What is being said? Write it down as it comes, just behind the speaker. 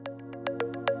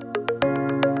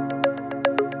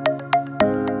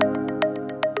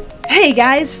Hey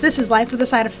guys, this is Life with a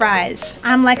Side of Fries.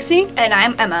 I'm Lexi. And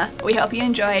I'm Emma. We hope you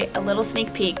enjoy a little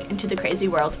sneak peek into the crazy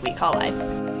world we call life.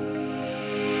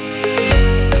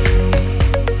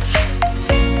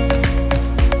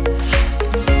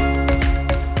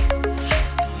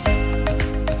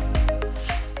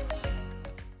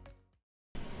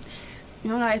 You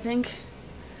know what I think?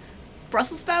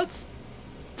 Brussels sprouts?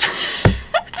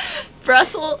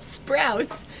 Brussels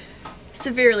sprouts.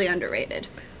 Severely underrated.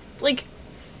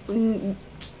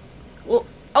 Well,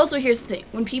 also here's the thing.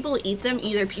 When people eat them,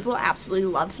 either people absolutely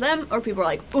love them or people are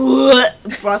like, ugh,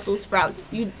 Brussels sprouts.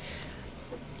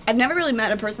 I've never really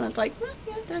met a person that's like,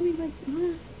 yeah, I mean,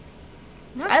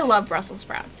 like, I love Brussels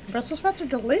sprouts. Brussels sprouts are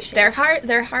delicious. They're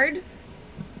hard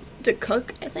to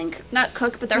cook, I think. Not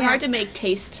cook, but they're hard to make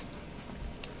taste.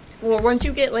 Well, once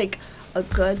you get, like, a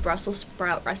good Brussels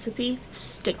sprout recipe,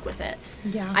 stick with it.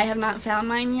 Yeah. I have not found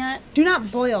mine yet. Do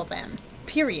not boil them,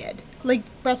 period. Like,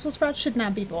 Brussels sprouts should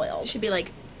not be boiled. It should be,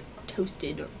 like,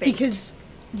 toasted or baked. Because,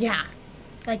 yeah,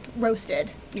 like,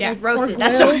 roasted. Yeah, like, roasted. or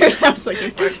That's the grilled. word I was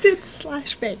looking for.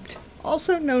 Toasted/baked.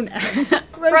 Also known as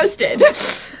Roasted.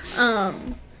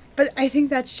 But I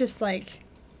think that's just, like,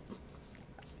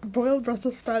 boiled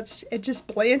Brussels sprouts, it just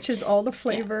blanches all the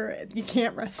flavor. Yeah. You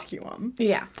can't rescue them.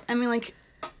 Yeah. I mean, like,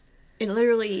 it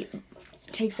literally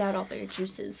takes out all their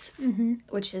juices,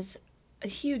 which is a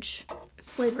huge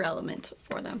flavor element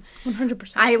for them.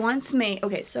 100%. I once made,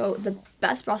 so the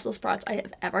best Brussels sprouts I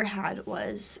have ever had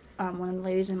was one of the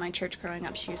ladies in my church growing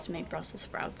up. She used to make Brussels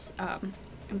sprouts. And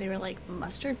they were like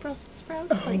mustard Brussels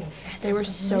sprouts. They were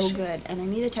so good. And I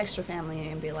need to text her family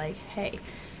and be like, hey,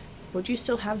 would you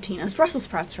still have Tina's Brussels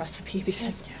sprouts recipe?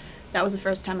 Because that was the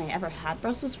first time I ever had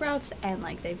Brussels sprouts. And,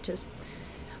 like, they've just,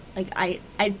 like, I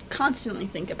constantly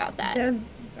think about that. Man,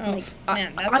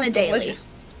 on a daily. Delicious.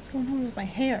 What's going on with my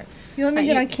hair? You let me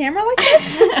get on camera like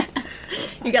this?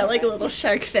 You got, like, a little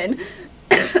shark fin.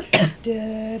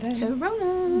 Corona.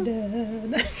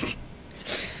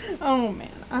 Oh,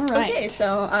 man. All right. Okay,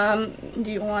 so,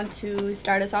 do you want to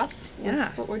start us off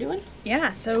with what we're doing?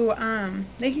 Yeah, so,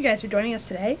 thank you guys for joining us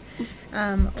today.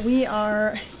 We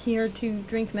are here to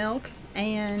drink milk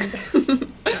and... No,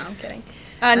 I'm kidding.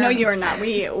 No, you are not.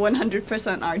 We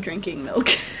 100% are drinking milk.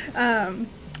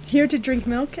 Here to drink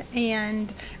milk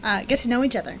and get to know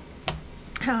each other.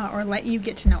 Or let you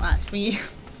get to know us. We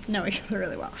know each other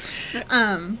really well.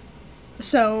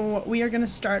 So we are going to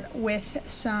start with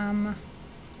some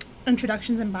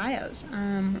introductions and bios.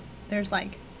 There's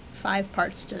like 5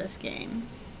 parts to this game.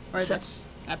 Or this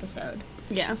episode.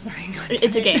 Yeah. Sorry.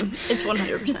 It's a game. It's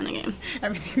 100% a game.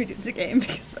 Everything we do is a game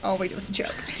because all we do is a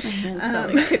joke.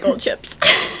 Smelling pickled chips.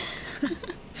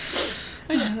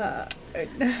 So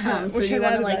which you I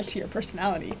want added that to your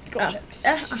personality. Chips.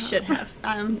 You should have.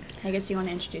 I guess you want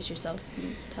to introduce yourself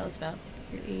and tell us about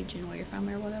your age and where you're from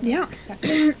or whatever. Yeah.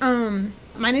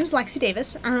 My name's Lexi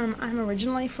Davis. I'm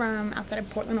originally from outside of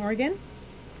Portland, Oregon.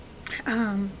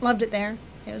 Loved it there.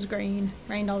 It was green,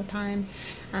 rained all the time.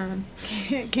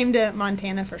 Came to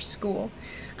Montana for school.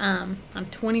 I'm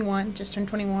 21, just turned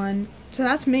 21. So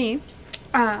that's me.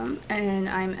 And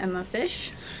I'm Emma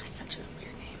Fish. Such a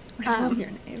weird name. I love your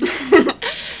name.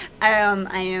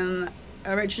 I am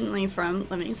originally from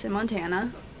Livingston,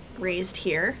 Montana, raised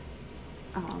here.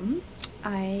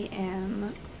 I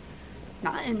am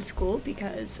not in school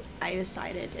because I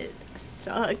decided it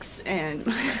sucks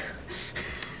and...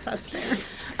 That's fair.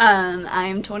 I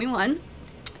am 21.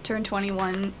 Turned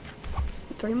 21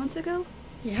 3 months ago?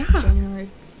 Yeah. January,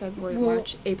 February,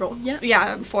 March, April.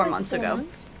 Yeah, 4 months ago.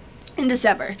 Months. In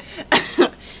December.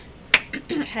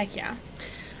 Heck yeah.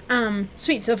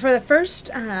 Sweet. So for the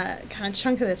first kind of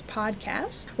chunk of this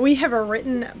podcast, we have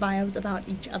written bios about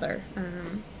each other.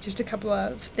 Just a couple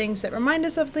of things that remind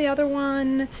us of the other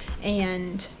one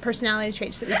and personality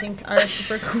traits that we think are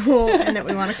super cool and that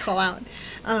we want to call out.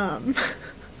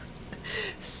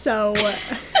 So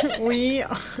we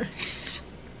are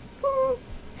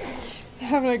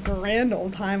having a grand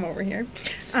old time over here.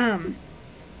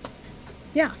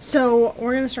 Yeah, so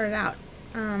we're going to start it out.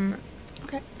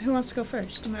 Okay. Who wants to go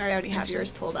first? I already have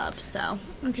yours pulled up, so.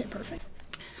 Okay, perfect.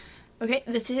 Okay,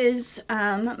 this is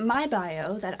my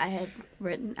bio that I have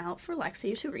written out for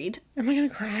Lexi to read. Am I going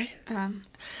to cry?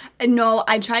 No,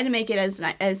 I tried to make it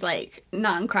as like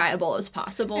non-cryable as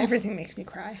possible. Everything makes me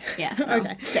cry. Yeah. No,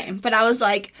 okay. Same. But I was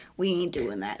like, we ain't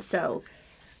doing that. So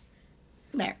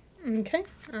there. Okay.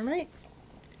 All right.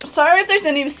 Sorry if there's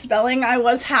any spelling. I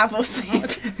was half asleep.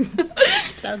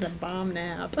 That was a bomb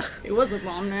nap. It was a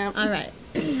bomb nap. All right.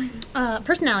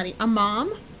 Personality. A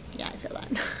mom. Yeah, I feel that.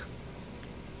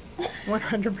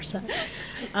 100%.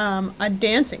 A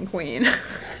dancing queen.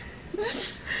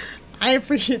 I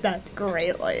appreciate that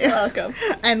greatly. Welcome.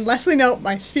 And Leslie Knope,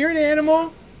 my spirit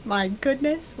animal. My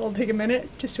goodness. We'll take a minute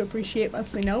just to appreciate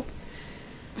Leslie Knope.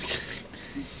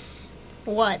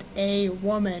 What a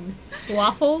woman.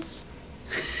 Waffles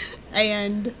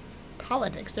and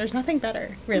politics. There's nothing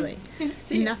better, really.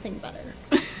 Nothing better.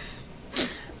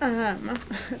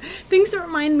 Things that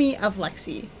remind me of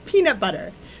Lexi. Peanut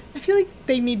butter. I feel like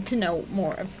they need to know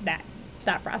more of that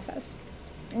process.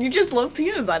 You just love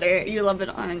peanut butter. You love it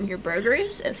on your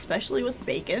burgers, especially with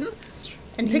bacon.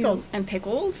 And pickles. And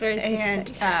pickles. Very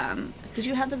specific. And, did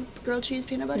you have the grilled cheese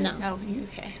peanut butter? No. Oh,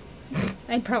 okay.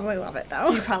 I'd probably love it,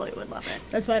 though. You probably would love it.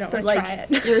 That's why I don't But, want to like,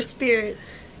 try it. your spirit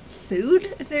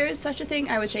food, if there is such a thing,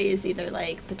 I would say is either,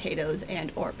 like, potatoes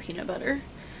and or peanut butter.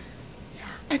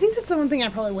 I think that's the one thing I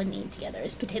probably wouldn't eat together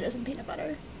is potatoes and peanut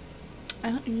butter.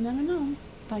 You never know.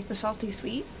 Like the salty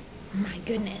sweet. My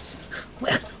goodness.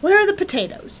 Where are the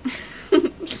potatoes?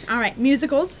 All right,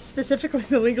 musicals, specifically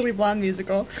the Legally Blonde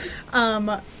musical.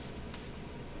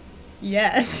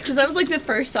 Yes. Because that was like the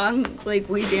first song like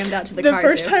we jammed out to the The car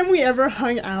first to. time we ever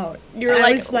hung out. You were I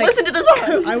like, was listen to this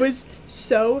song. I was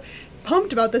so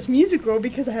pumped about this musical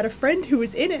because I had a friend who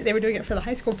was in it. They were doing it for the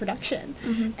high school production.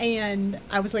 Mm-hmm. And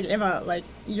I was like, Emma, like,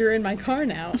 you're in my car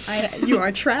now. You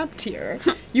are trapped here.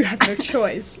 You have no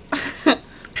choice.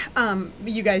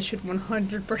 You guys should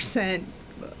 100%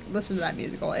 listen to that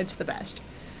musical. It's the best.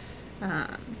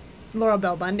 Laura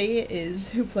Bell Bundy is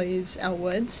who plays Elle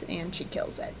Woods, and she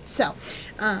kills it. So,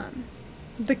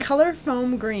 the color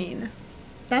foam green,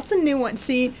 that's a new one.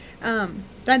 See,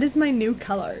 that is my new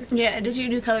color. Yeah, it is your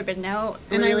new color, but now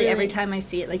And literally I every really- time I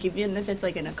see it, like even if it's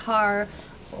like in a car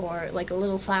or like a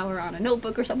little flower on a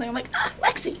notebook or something, I'm like,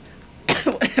 Lexi!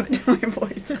 What happened to my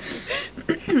voice?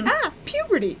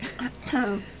 Puberty.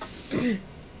 Um,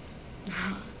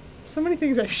 So many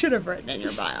things I should have written in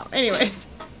your bio. Anyways,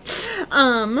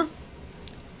 the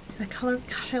color,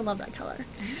 gosh, I love that color.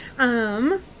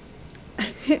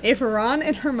 If Ron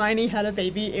and Hermione had a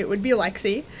baby, it would be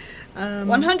Lexi.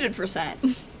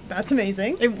 100%. That's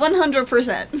amazing.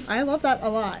 100%. I love that a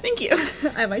lot. Thank you.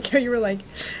 I like how you were like,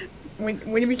 when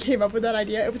we came up with that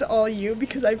idea, it was all you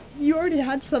because you already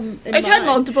had some in I've had mind.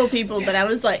 multiple people, but I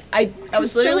was like, I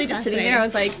was so literally just sitting there. I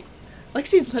was fascinating. like,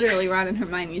 Lexi's literally Ron and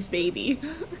Hermione's baby.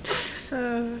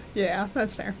 Yeah,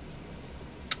 that's fair.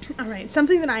 All right,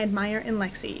 something that I admire in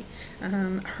Lexi,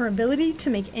 her ability to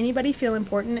make anybody feel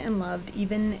important and loved,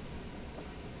 even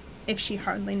if she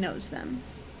hardly knows them.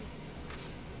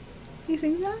 You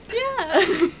think that? Yeah.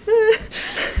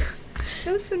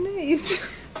 That was so nice.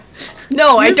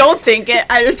 No, I don't think it.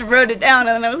 I just wrote it down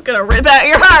and then I was gonna rip out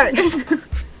your heart.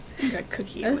 I got a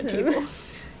cookie on the table.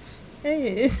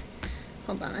 Hey.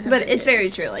 Hold on. I have But to it's get very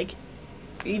this. true. Like,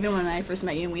 even when I first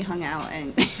met you and we hung out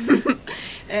and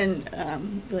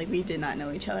like we did not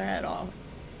know each other at all.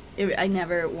 I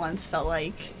never once felt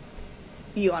like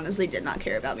you honestly did not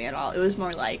care about me at all. It was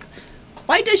more like,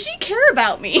 why does she care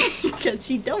about me? Because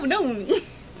she don't know me.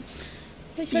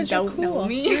 Because You you're don't know cool.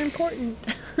 me. You're important.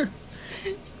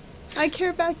 I care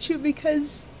about you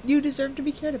because you deserve to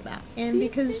be cared about. And See,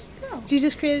 because there you go.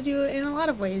 Jesus created you in a lot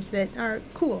of ways that are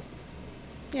cool.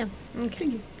 Yeah. Okay.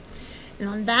 Thank you. And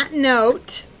on that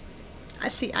note,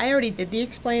 I already did the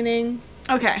explaining,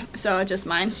 Okay, so just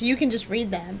mine. so you can just read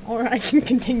them, or I can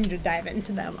continue to dive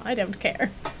into them. I don't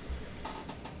care.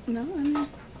 No, I'm...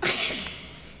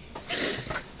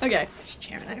 Okay.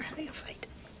 Chair and I are having a fight.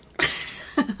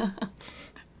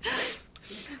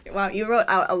 Wow, you wrote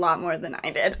out a lot more than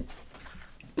I did.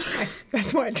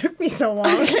 That's why it took me so long.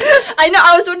 I know,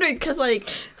 I was wondering, because, like,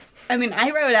 I mean, I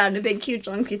wrote out a big, huge,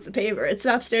 long piece of paper. It's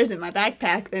upstairs in my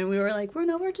backpack. Then we were like,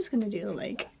 we're just going to do,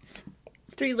 like,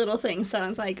 3 little things. So I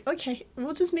was like, okay,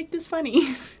 we'll just make this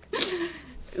funny.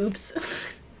 Oops.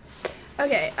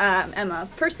 Okay, Emma.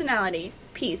 Personality.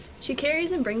 Peace. She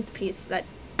carries and brings peace that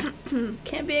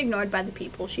can't be ignored by the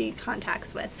people she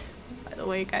contacts with. By the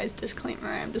way, guys, disclaimer,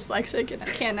 I'm dyslexic and I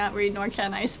cannot read nor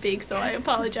can I speak, so I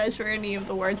apologize for any of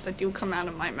the words that do come out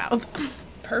of my mouth.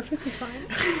 Perfectly fine.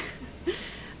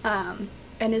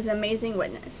 And is an amazing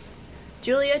witness.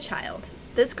 Julia Child.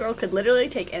 This girl could literally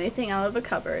take anything out of a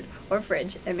cupboard or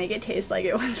fridge and make it taste like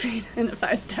it was made in a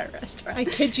 5-star restaurant. I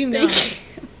kid you Thank not.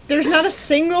 you. There's not a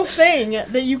single thing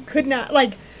that you could not,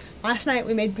 like, last night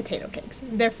we made potato cakes.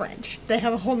 They're French. They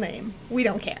have a whole name. We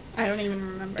don't care. I don't even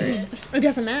remember it. It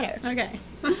doesn't matter. Okay.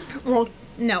 Well,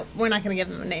 no, we're not going to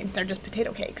give them a name. They're just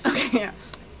potato cakes. Yeah.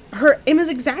 Emma's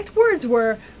exact words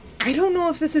were, I don't know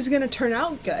if this is going to turn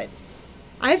out good.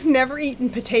 I've never eaten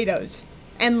potatoes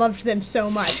and loved them so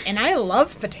much. And I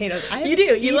love potatoes. You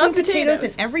do. You love potatoes.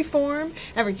 in every form,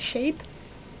 every shape.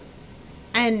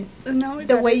 And No,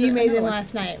 the way you made them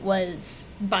last night was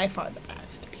by far the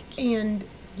best. And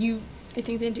you... I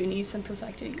think they do need some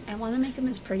perfecting. I want to make them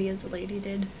as pretty as the lady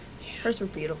did. Yeah. Hers were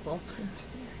beautiful. That's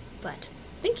fair. But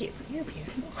thank you. You're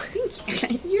beautiful.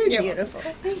 Thank you. You're beautiful.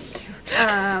 Thank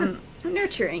you.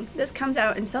 Nurturing. This comes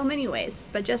out in so many ways,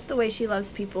 but just the way she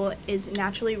loves people is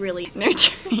naturally really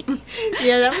nurturing.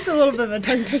 Yeah, that was a little bit of a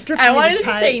tongue twister for I me wanted to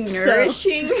type, say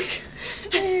nourishing,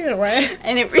 So. Either way.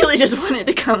 and it really just wanted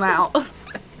to come out.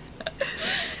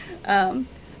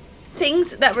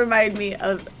 Things that remind me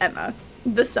of Emma.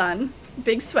 The sun,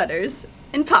 big sweaters,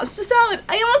 and pasta salad.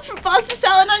 I almost put pasta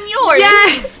salad on yours.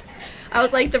 Yes! I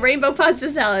was like, the rainbow pasta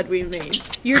salad we made.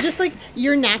 You're just like,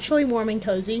 you're naturally warm and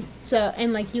cozy. So,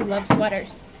 and like, you love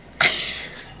sweaters.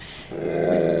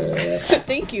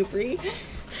 Thank you, Brie.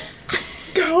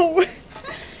 Go!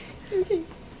 Okay.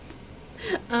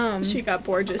 She got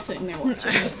bored just sitting there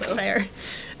watching us. That's fair.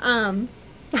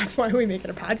 That's why we make it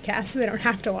a podcast, so they don't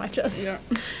have to watch us. Yeah.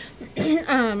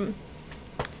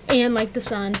 And like the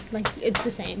sun, like it's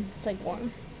the same. It's like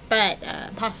warm. But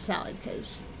pasta salad,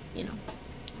 because, you know.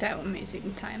 That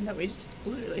amazing time that we just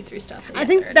literally threw stuff together. I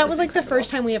think It that was like incredible. the first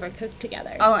time we ever cooked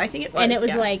together. Oh, I think it was. And it was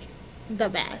yeah. like the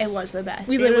best. It was the best.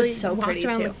 We It literally was so walked pretty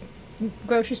around too. the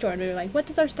grocery store and we were like, what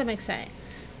does our stomach say?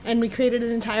 And we created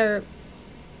an entire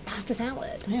pasta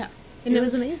salad. Yeah. And it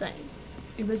was amazing.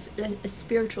 It was a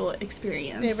spiritual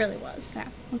experience. It really was. Yeah.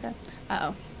 Okay.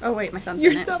 Uh-oh. Oh, wait, my thumb's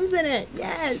Your in it. thumb's in it.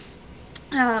 Yes.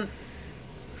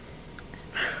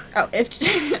 Oh, if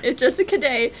Jessica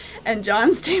Day and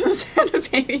John Stamos had a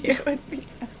baby, it would be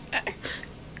okay.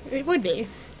 It would be.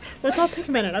 Let's all take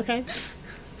a minute, okay?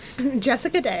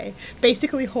 Jessica Day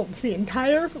basically holds the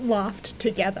entire loft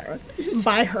together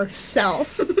by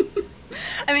herself.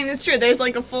 I mean, it's true. There's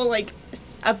like a full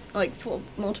full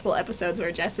multiple episodes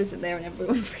where Jess isn't there and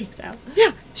everyone freaks out.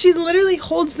 Yeah, she literally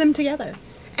holds them together.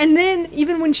 And then,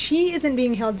 even when she isn't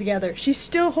being held together, she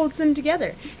still holds them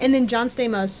together. And then John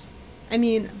Stamos, I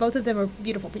mean, both of them are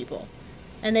beautiful people.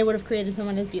 And they would have created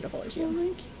someone as beautiful as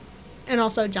you. And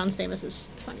also, John Stamos is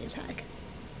funny as heck.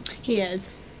 He is.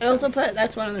 I also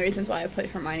that's one of the reasons why I put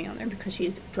Hermione on there, because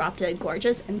she's drop dead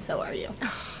gorgeous, and so are you.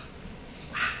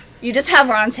 You just have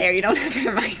Ron's hair, you don't have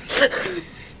Hermione's.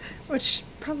 Which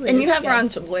probably And is you have good.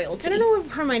 Ron's loyalty. I don't know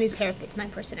if Hermione's hair fits my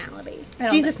personality. I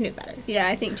don't Jesus knew better. Yeah,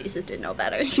 I think Jesus did know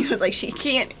better. He was like, she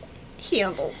can't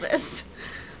handle this.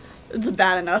 It's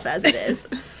bad enough as it is.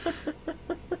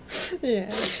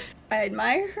 Yeah. I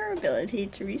admire her ability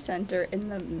to recenter in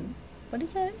the... What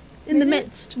is that? In the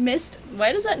midst. Mist?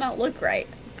 Why does that not look right?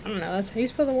 I don't know, that's how you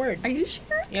spell the word. Are you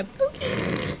sure? Yep.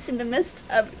 Okay. In the midst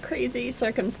of crazy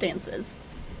circumstances.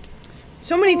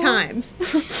 So many times.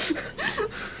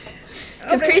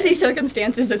 Because crazy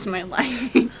circumstances is my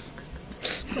life.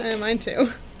 Mine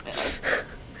too.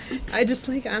 I just,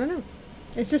 like, I don't know.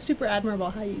 It's just super admirable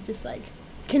how you just, like,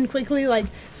 can quickly, like,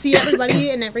 see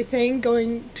everybody and everything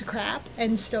going to crap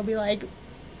and still be like,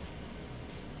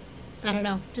 I don't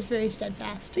know, just very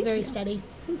steadfast, very steady.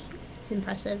 It's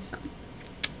impressive.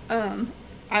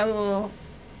 I will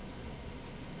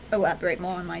elaborate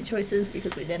more on my choices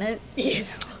because we didn't. Yeah.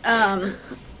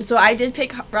 So I did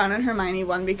pick Ron and Hermione,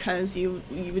 one, because you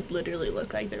would literally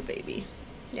look like their baby.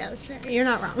 Yeah, that's fair. You're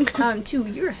not wrong. Two,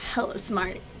 you're hella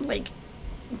smart. Like,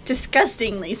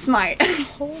 disgustingly smart.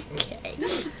 Okay.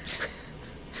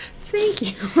 Thank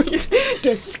you.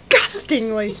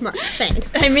 Disgustingly smart.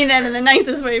 Thanks. I mean that in the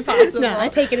nicest way possible. No, I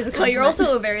take it as a compliment. But you're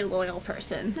also a very loyal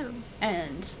person. No.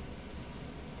 And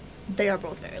they are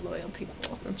both very loyal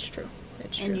people. That's true.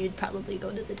 That's true. And you'd probably go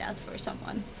to the death for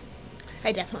someone.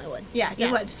 I definitely would. Yeah,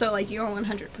 you would. So, like, you're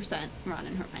 100% Ron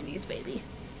and Hermione's baby.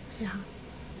 Yeah.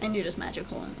 And you're just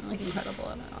magical and, like,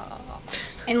 incredible.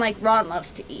 And like, Ron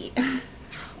loves to eat.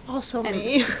 Also And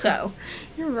me. so.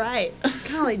 You're right.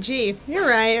 Golly gee. You're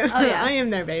right. Oh, yeah. I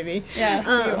am their baby. Yeah,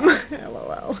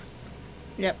 LOL.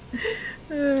 Yep.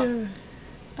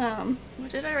 What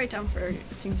did I write down for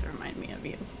things that remind me of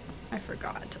you? I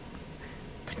forgot.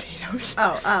 Potatoes.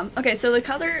 Okay, so the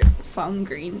color foam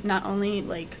green not only,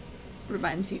 like,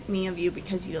 reminds me of you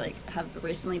because you, like, have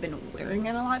recently been wearing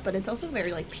it a lot, but it's also a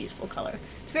very, like, peaceful color.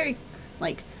 It's very,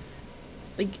 like,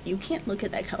 you can't look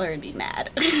at that color and be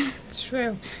mad. It's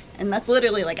true. And that's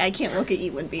literally, like, I can't look at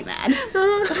you and be mad.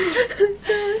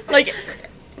 Like,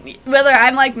 whether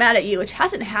I'm, like, mad at you, which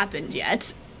hasn't happened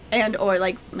yet, and or,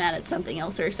 like, mad at something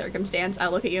else or circumstance, I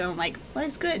look at you and I'm like, well,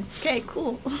 it's good. Okay,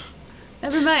 cool.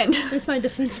 Never mind. It's my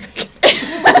defense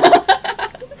mechanism.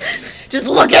 Just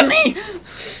look at me!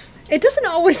 It doesn't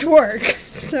always work,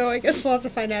 so I guess we'll have to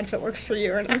find out if it works for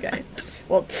you or not. Okay.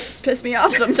 Well, piss me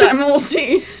off sometime and we'll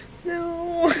see.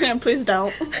 No. No. Yeah, please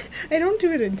don't. I don't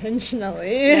do it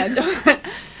intentionally. Yeah, don't.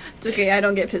 It's okay, I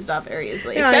don't get pissed off very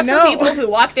easily. Yeah, Except I for know. people who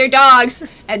walk their dogs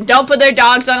and don't put their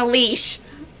dogs on a leash.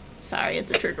 Sorry, it's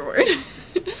a trigger word.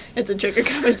 It's a trigger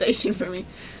conversation for me.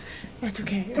 That's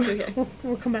okay. It's okay.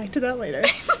 We'll come back to that later.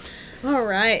 All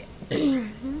right.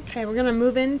 Okay, we're going to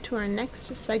move into our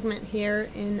next segment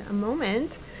here in a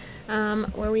moment,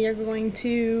 where we are going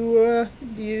to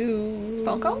do...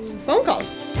 Phone calls? Phone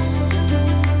calls.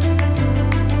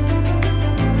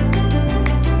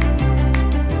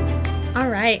 All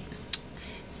right.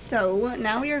 So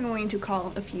now we are going to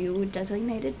call a few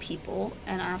designated people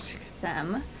and ask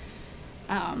them,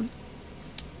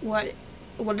 what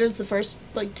is the first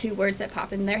like 2 words that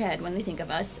pop in their head when they think of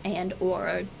us, and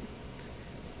or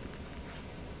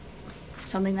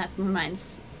something that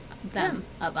reminds them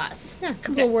of us. Yeah, a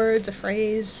couple of words, a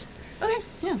phrase. Okay.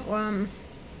 Yeah.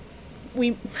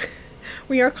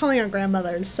 We are calling our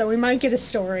grandmothers, so we might get a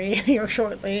story here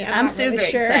shortly. I'm not super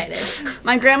really sure. excited.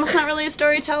 My grandma's not really a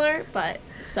storyteller, but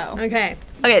so. Okay.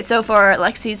 Okay, so for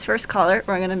Lexi's first caller,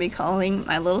 we're going to be calling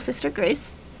my little sister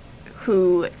Grace,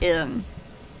 who,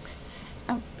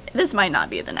 this might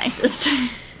not be the nicest.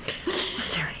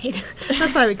 That's all right.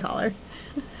 That's why we call her.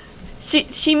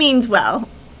 She means well,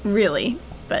 really,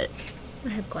 but I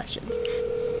have questions.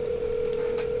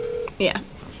 yeah.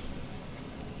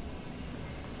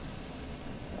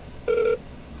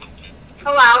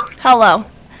 Hello.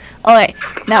 Okay,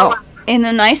 now, in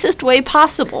the nicest way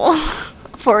possible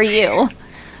for you.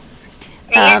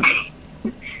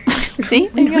 See?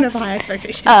 We don't have high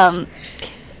expectations.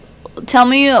 Tell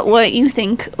me what you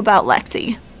think about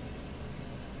Lexi.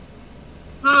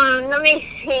 Let me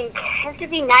think. I have to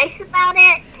be nice about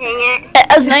it. Dang it.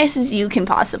 As nice as you can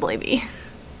possibly be.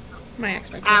 My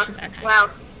expectations are high. Well.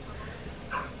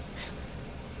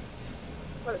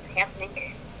 What is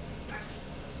happening?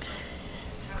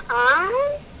 How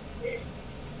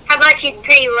about she's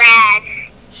pretty rad?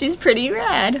 She's pretty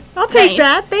rad. I'll take Nice.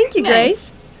 that. Thank you, Nice.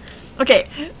 Grace.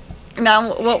 Okay,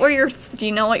 now do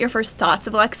you know what your first thoughts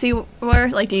of Lexi were?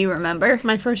 Like, do you remember?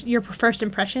 Your first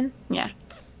impression? Yeah.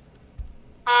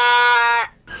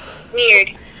 Weird.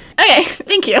 Okay,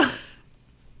 thank you.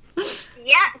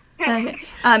 Yeah. Okay.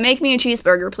 Make me a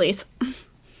cheeseburger, please.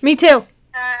 Me too.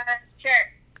 Sure.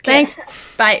 Thanks.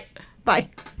 Bye. Bye.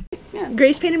 Yeah.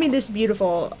 Grace painted me this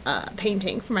beautiful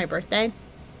painting for my birthday,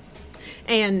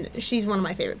 and she's one of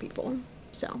my favorite people.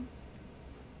 So,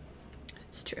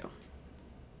 It's true.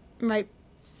 right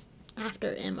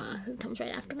after Emma, who comes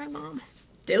right after my mom.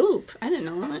 Dope. I didn't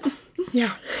know that.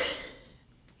 Yeah.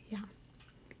 Yeah.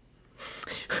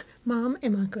 Mom,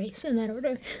 Emma, Grace, in that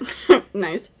order.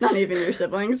 Nice. Not even your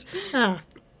siblings. Well,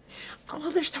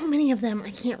 there's so many of them,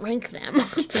 I can't rank them.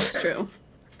 It's true.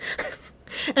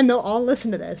 And they'll all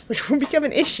listen to this, which will become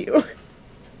an issue.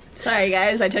 Sorry,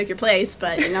 guys, I took your place,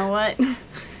 but you know what?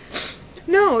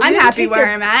 No, you I'm didn't happy take where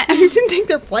their- I'm at. You didn't take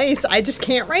their place. I just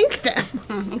can't rank them.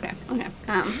 Okay.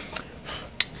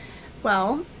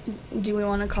 Well, do we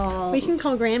want to call... We can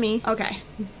call Grammy. Okay.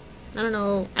 I don't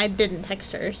know. I didn't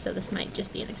text her, so this might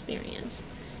just be an experience.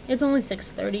 It's only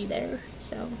 6:30 there,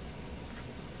 so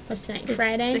what's tonight?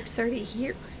 Friday. 6:30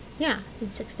 here. Yeah,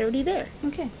 it's 6:30 there.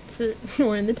 Okay. So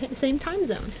we're in the same time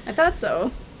zone. I thought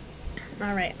so.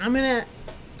 All right, I'm gonna.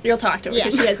 You'll talk to her Yeah.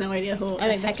 because she has no idea who I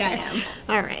think the heck I that's am.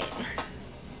 All right.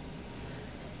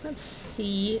 Let's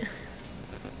see.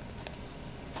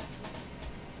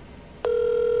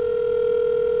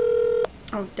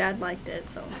 Oh, Dad liked it,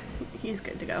 so he's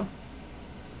good to go.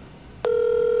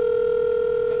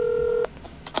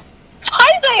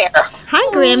 Hi there.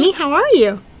 Hi, Grammy. How are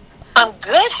you? I'm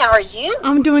good. How are you?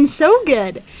 I'm doing so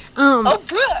good. Oh,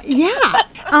 good. Yeah.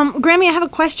 Grammy, I have a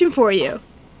question for you.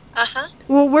 Uh-huh.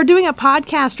 Well, we're doing a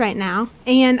podcast right now,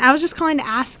 and I was just calling to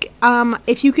ask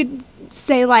if you could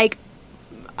say, like,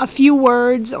 a few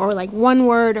words or, like, one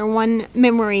word or one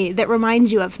memory that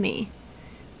reminds you of me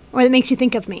or that makes you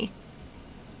think of me.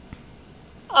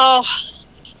 Oh,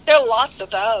 there are lots of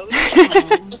those.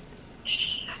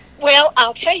 Well,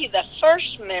 I'll tell you, the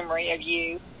first memory of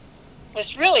you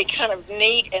was really kind of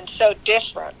neat and so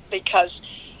different because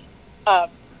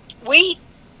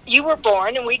you were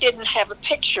born and we didn't have a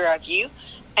picture of you,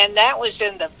 and that was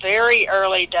in the very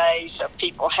early days of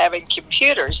people having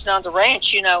computers. And on the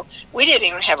ranch, you know, we didn't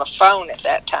even have a phone at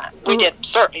that time. We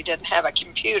certainly didn't have a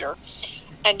computer.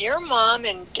 And your mom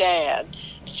and dad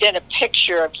sent a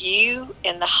picture of you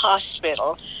in the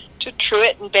hospital to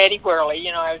Truett and Betty Worley,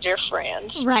 you know, our dear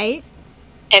friends. Right.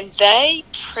 And they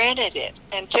printed it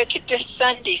and took it to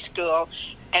Sunday school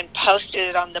and posted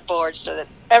it on the board so that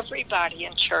everybody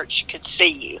in church could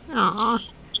see you. Aw.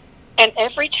 And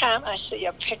every time I see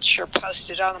a picture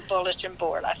posted on a bulletin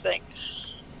board, I think,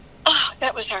 oh,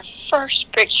 that was our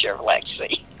first picture of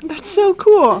Lexi. That's so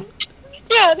cool.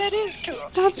 Yeah, that is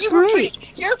cool. That's great.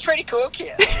 You're a pretty cool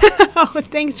kid. Oh,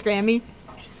 thanks, Grammy.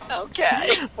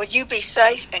 Okay. Well, you be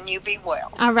safe and you be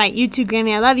well. All right, you too,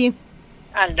 Grammy. I love you.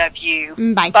 I love you.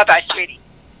 Bye. Bye-bye, sweetie.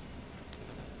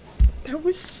 That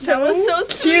was so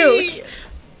cute. cute.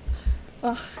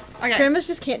 Ugh. Okay. Grandmas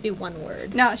just can't do one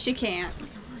word. No, she can't.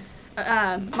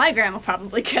 My grandma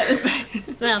probably could.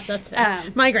 Well, that's fair.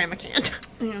 My grandma can't.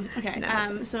 Yeah, okay.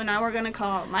 No. So now we're gonna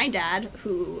call my dad,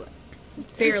 who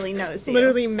barely knows you.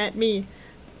 Literally met me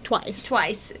twice.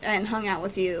 Twice and hung out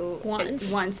with you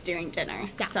Once during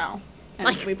dinner. Yeah. So and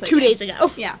Like we played 2 games. days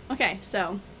ago. Yeah. Okay.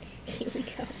 So Here we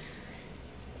go.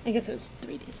 I guess it was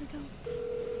 3 days ago.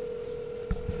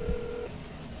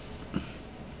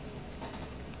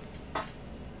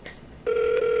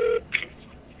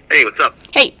 Hey, what's up?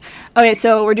 hey. Okay.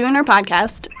 So we're doing our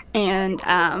podcast, and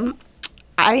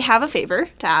I have a favor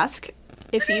to ask.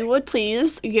 If you would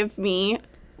please give me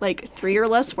like 3 or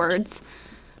less words,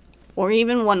 or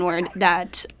even one word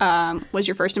that was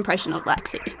your first impression of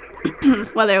Lexi.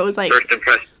 Whether it was like First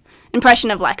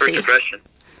impression of Lexi. First impression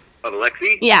of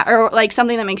Lexi? Yeah, or like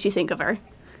something that makes you think of her.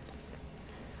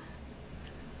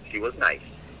 She was nice.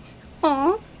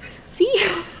 Aw. See?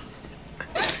 Is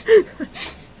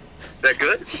that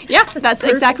good? Yeah, that's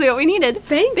exactly what we needed.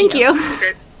 Thank you.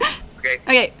 Okay. Okay.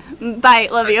 Okay, bye.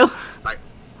 Love you. Bye.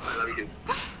 I love you too.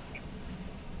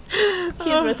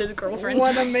 He's with his girlfriends.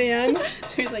 What a man. So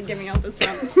he's like giving out this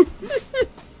one.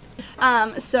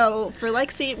 So for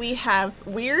Lexi, we have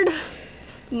weird,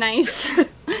 nice,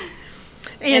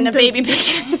 and a baby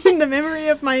picture. In the memory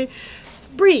of my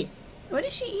Bree. What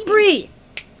is she eating? Bree.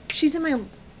 She's in my.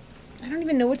 I don't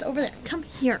even know what's over there. Come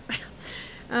here.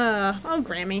 Oh,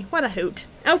 Grammy. What a hoot.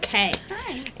 Okay.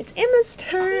 Hi. It's Emma's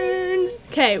turn.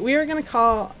 Okay, we are going to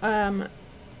call a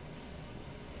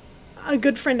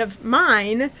good friend of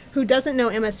mine who doesn't know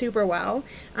Emma super well.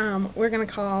 We're going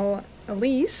to call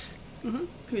Elise,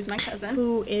 Who's my cousin?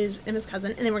 who is Emma's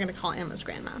cousin, and then we're going to call Emma's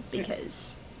grandma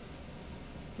because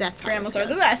that's how Grandmas this are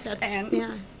the goes. best, That's, and-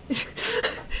 yeah.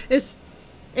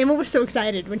 Emma was so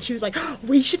excited when she was like, oh,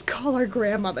 we should call our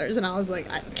grandmothers. And I was like,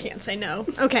 I can't say no.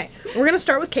 Okay, we're going to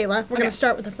start with Kayla. We're going to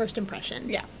start with the first impression.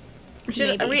 Yeah.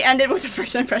 Maybe. We ended with the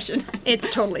first impression. It's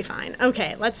totally fine.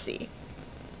 Okay, let's see.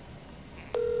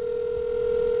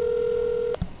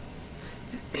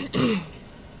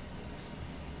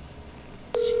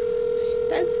 She was nice.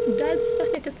 That's stuck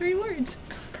it to 3 words.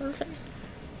 It's perfect.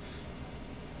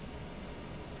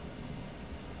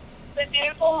 The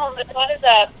beautiful moment. What is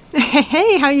up?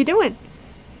 Hey, how you doing?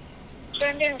 Sure,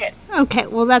 I'm doing good. Okay,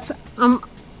 well I'm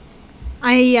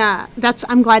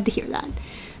glad to hear that.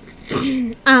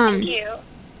 Thank you.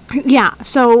 Yeah,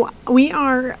 so we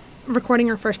are recording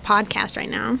our first podcast right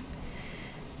now.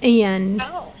 And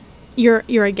Oh. you're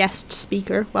a guest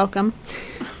speaker. Welcome.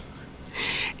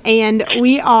 And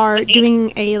we are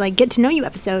doing a like get to know you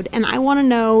episode, and I want to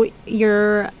know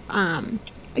your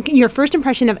first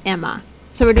impression of Emma.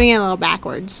 So we're doing it a little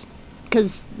backwards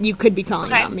because you could be calling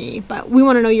Okay. about me, but we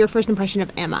want to know your first impression of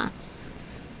Emma.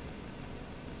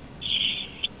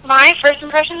 My first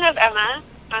impression of Emma,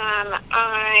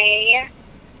 I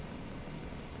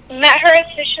met her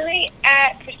officially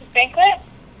at Christmas banquet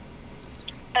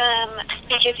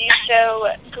because you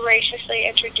so graciously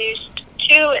introduced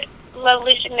 2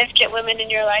 lovely, significant women in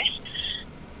your life,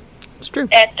 It's true.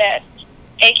 at the,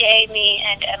 aka me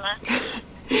and Emma.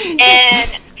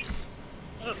 And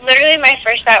literally my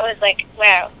first thought was like,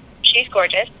 wow, she's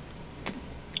gorgeous.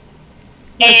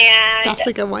 And That's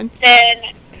a good one. then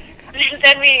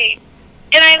we,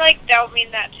 and I like don't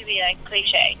mean that to be like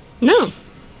cliche, No.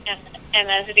 and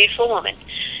as a beautiful woman.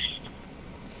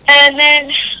 And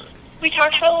then we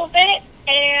talked for a little bit,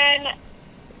 and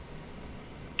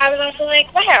I was also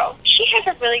like, wow, she has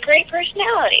a really great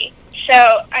personality. So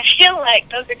I feel like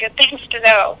those are good things to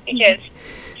know, because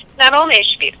not only is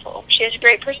she beautiful, she has a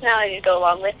great personality to go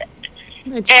along with it.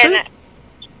 It's true. And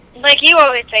like you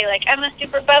always say, like, Emma's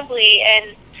super bubbly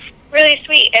and really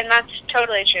sweet, and that's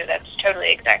totally true. That's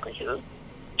totally exactly who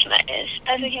Emma is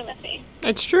as a human being.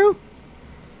 It's true.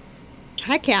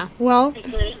 Heck yeah. Well,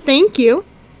 Mhm. thank you.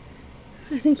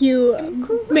 I think you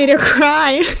made her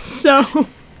cry, so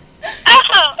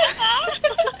Oh!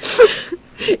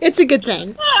 it's a good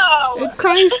thing. Oh!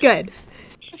 Crying's good.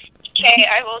 Okay,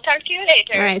 I will talk to you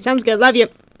later. All right, sounds good. Love you.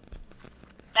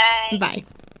 Bye. Bye.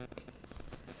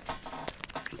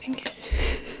 I think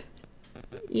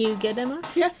you good, Emma?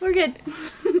 Yeah, we're good.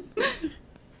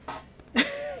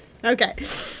 Okay.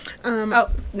 Oh,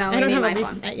 No, I don't we have need my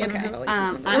Elise. phone. I don't Okay. have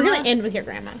Elise's number. I'm We're gonna- gonna end with your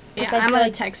grandma. Yeah, It's like- I'm gonna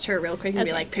like- text her real quick and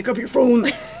be Okay. like, pick up your phone.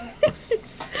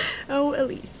 Oh,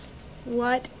 Elise,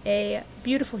 what a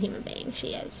beautiful human being she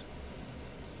is.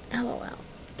 LOL.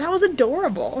 That was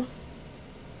adorable.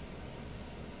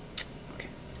 Okay.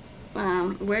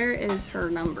 Where is her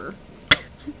number?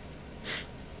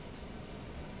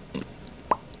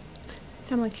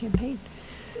 Sound like champagne.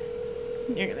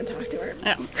 You're gonna talk to her.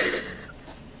 Oh.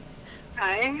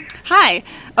 Hi. Hi.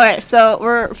 Okay, so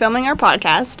we're filming our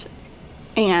podcast,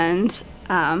 and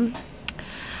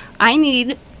I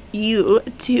need you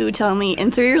to tell me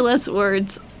in 3 or less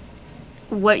words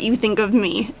what you think of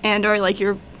me, and or like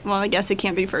your. Well, I guess it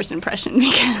can't be first impression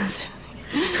because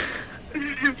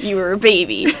you were a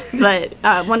baby. But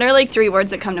what are like 3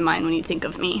 words that come to mind when you think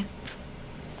of me?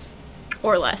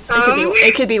 Or less.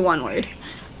 It could be 1 word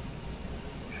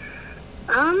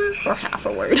or half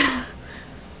a word.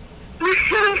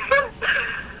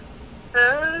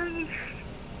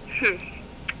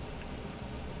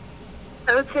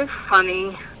 I would say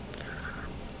funny.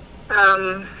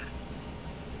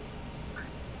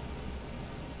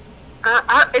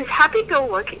 Is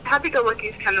happy-go-lucky? Happy-go-lucky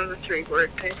is kind of a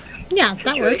 3-word type Yeah,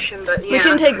 that works. situation, but yeah. We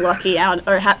can take lucky out,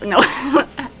 or no.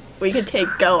 We could take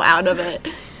go out of it,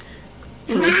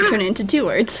 and we can turn it into 2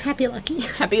 words. Happy lucky.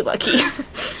 Happy lucky.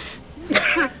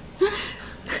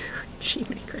 Gee,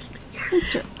 Merry Christmas. That's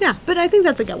true. Yeah, but I think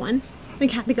that's a good one.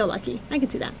 Like happy go lucky. I can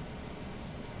see that.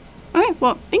 All right.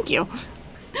 Well, thank you.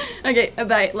 Okay.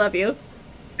 Bye. Love you.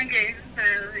 Okay.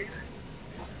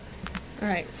 All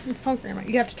right, let's call Grandma.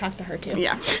 You have to talk to her too.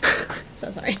 Yeah.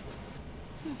 So sorry.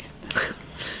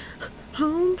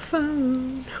 Home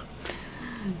phone.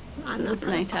 I'm not It's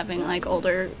nice having like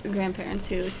older grandparents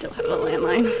who still have a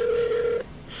landline.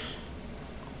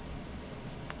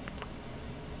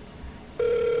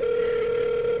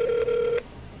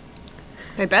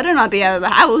 They better not be out of the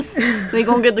house. They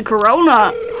gonna get the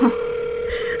corona.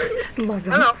 Love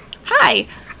them. Hello. Hi.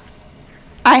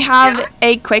 I have Yeah?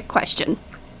 a quick question.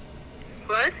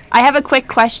 What? I have a quick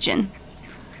question.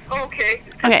 Oh, okay.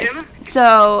 Okay, Emma?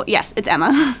 so yes, it's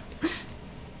Emma.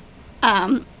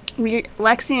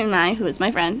 Lexi and I, who is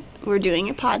my friend, we're doing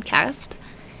a podcast,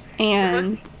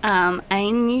 and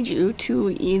I need you to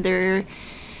either,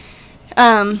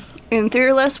 in 3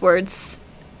 or less words,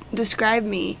 describe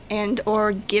me and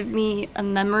or give me a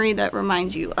memory that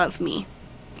reminds you of me,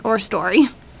 or story.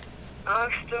 Oh,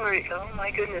 story. Oh,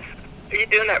 my goodness. Are you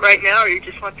doing that right now, or you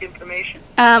just want the information?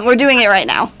 We're doing it right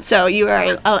now, so you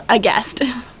are a guest.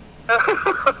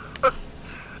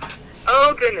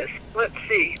 Oh, goodness. Let's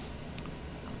see.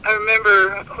 I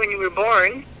remember when you were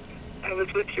born, I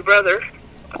was with your brother.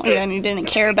 Oh, yeah, and you didn't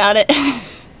care about it.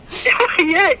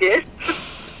 Yeah, I did.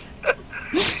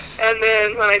 And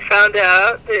then when I found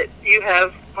out that you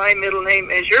have my middle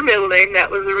name as your middle name, that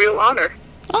was a real honor.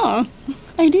 Oh,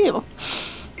 I do.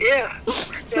 Yeah.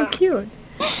 That's so cute.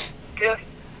 Yeah.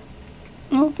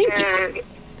 Well, thank you. And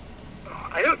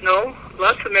I don't know.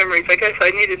 Lots of memories. I guess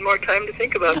I needed more time to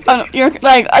think about this. Oh, you're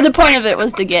like the point of it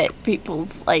was to get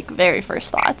people's like very first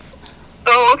thoughts.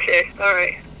 Oh, okay. All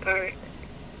right. All right.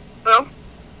 Well,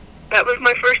 that was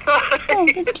my first thought. Oh,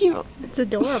 that's cute. It's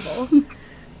adorable.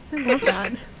 I love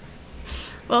that.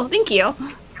 Well, thank you.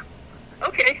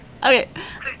 Okay. Okay,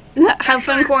 have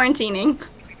fun quarantining.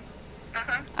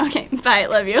 Uh-huh. Okay, bye.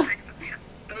 Love you.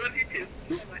 I love you too.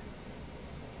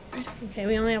 Bye-bye. Okay,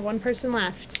 we only have one person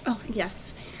left. Oh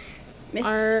yes, Miss.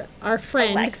 Our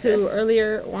friend Alexis. who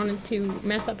earlier wanted to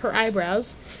mess up her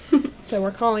eyebrows. So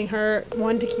we're calling her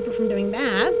one to keep her from doing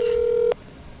that.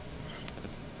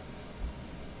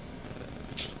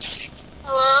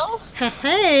 Hello?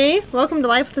 Hey, welcome to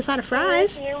Life with a Side of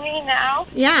Fries. Can you hear me now?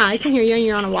 Yeah, I can hear you and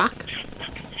you're on a walk.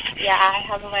 Yeah, I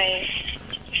have my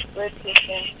Bluetooth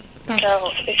in. That's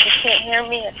So if you can't hear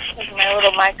me, it's because my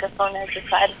little microphone has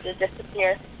decided to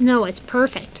disappear. no, it's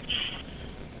perfect.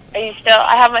 Are you still?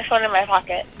 I have my phone in my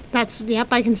pocket. Yep,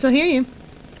 I can still hear you.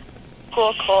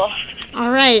 Cool, cool.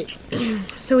 All right.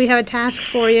 So we have a task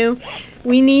for you.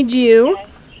 We need you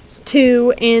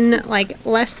to, in like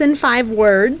less than 5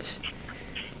 words,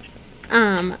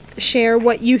 share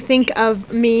what you think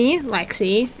of me,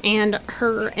 Lexi, and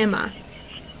her, Emma.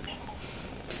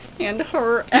 And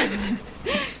her.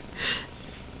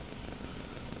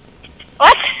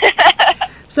 What?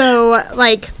 So,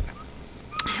 like,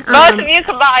 Both of you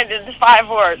combined is 5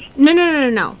 words.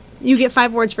 no. You get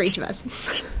 5 words for each of us.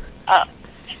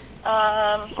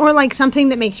 Or like something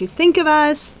that makes you think of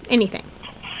us, anything.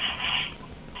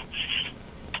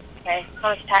 Okay, how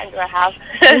much time do I have?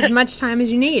 As much time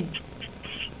as you need.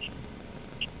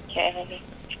 Okay.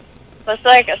 So it's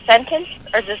like a sentence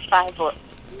or just 5 words?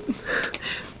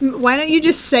 Why don't you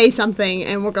just say something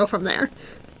and we'll go from there?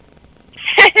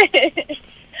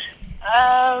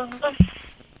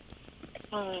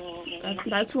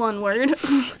 That's one word.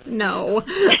 No.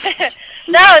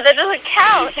 No, that doesn't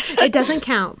count. It doesn't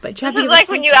count, but you have This to is give us like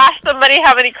when you ask somebody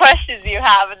how many questions you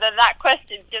have, and then that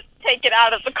question gets taken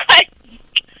out of the question.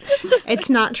 It's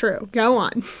not true. Go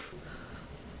on.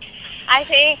 I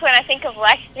think when I think of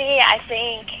Lexi, I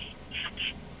think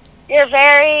you're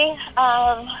very,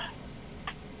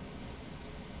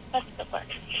 what's the word?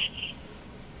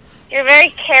 You're a very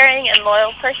caring and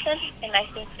loyal person, and I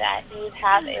think that you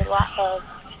have a lot of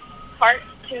heart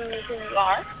to who you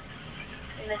are,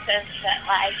 in the sense that,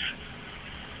 like,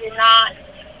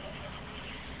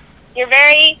 you're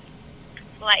very,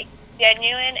 like,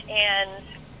 genuine, and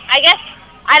I guess,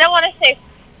 I don't want to say,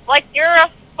 like, you're a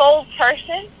full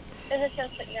person, in the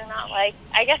sense that you're not, like,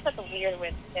 I guess that's a weird way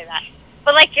to say that,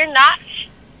 but, like, you're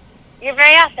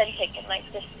very authentic, and, like,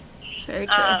 just, It's very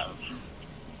true.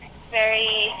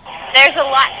 there's a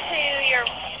lot to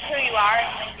who you are,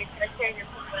 and, like, your character and your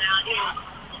personality, and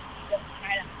you just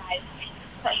try to hide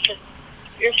parts of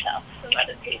yourself from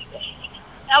other people.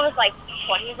 That was, like,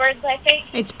 20 words, I think.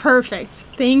 It's perfect.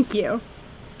 Thank you.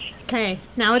 Okay,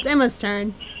 now it's Emma's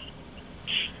turn.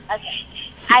 Okay.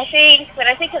 I think, when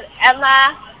I think of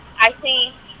Emma, I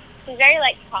think she's very,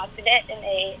 like, confident in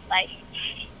a, like,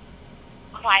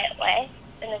 quiet way,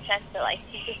 in the sense that, like,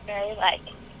 she's just very, like,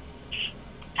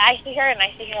 I see her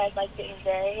as, like, being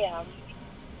very,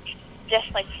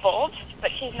 just, like, bold,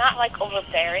 but she's not, like,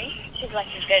 overbearing. She's, like,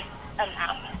 a good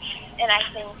amount. And I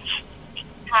think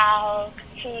how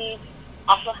she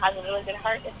also has a really good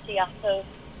heart, and she also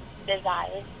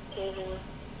desires to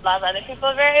love other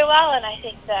people very well, and I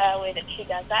think the way that she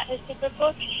does that is super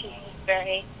cool. She's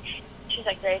very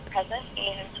present,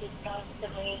 and she's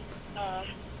constantly,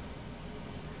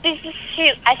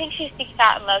 I think she speaks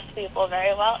out and loves people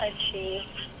very well, and she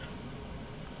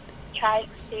tries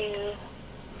to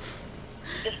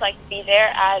just, like, be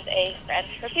there as a friend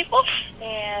for people,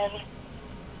 and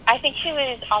I think she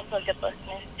was also a good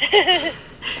listener.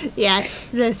 Yes,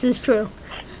 this is true.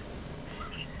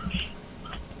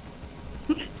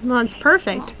 Well, it's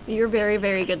perfect. You're very,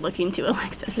 very good looking too,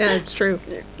 Alexis. Yeah, it's true.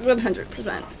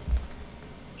 100%.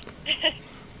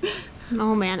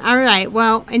 Oh, man. All right.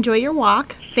 Well, enjoy your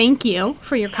walk. Thank you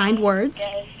for your kind words.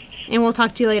 Yes. And we'll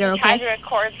talk to you later, Try to okay?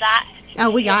 record that.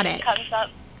 Oh, we got If it. comes up.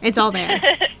 It's all there.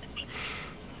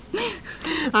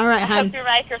 All right, I hon. hope your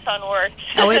microphone works.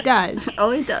 Oh, it does. Oh,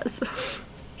 it does.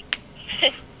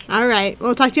 All right.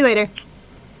 We'll talk to you later.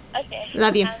 Okay.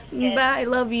 Love you. Sounds good. Bye,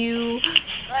 love you. Love you too.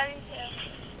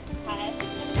 Bye.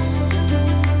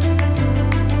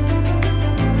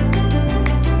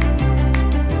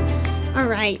 All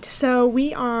right, so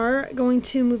we are going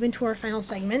to move into our final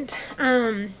segment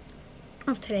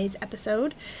of today's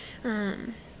episode.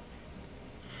 And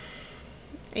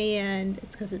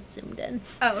it's because it's zoomed in.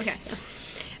 Oh, okay.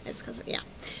 It's because, yeah.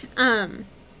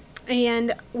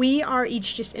 And we are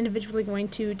each just individually going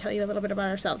to tell you a little bit about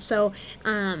ourselves. So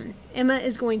Emma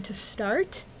is going to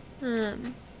start.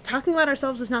 Talking about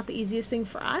ourselves is not the easiest thing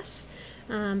for us,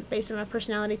 based on our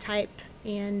personality type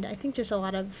and I think just a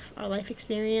lot of our life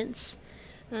experience.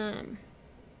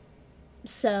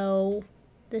 So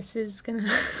this is gonna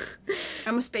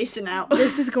I'm spacing out.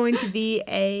 this is going to be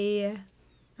a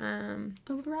A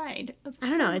ride. I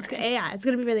don't know, it's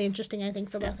gonna be really interesting, I think,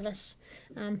 for both of us,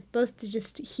 both to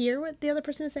just hear what the other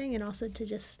person is saying and also to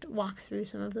just walk through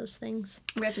some of those things.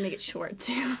 We have to make it short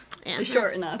too. Yeah,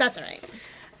 Short enough. That's all right.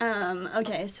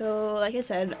 Okay, so like I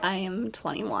said, I am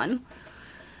 21.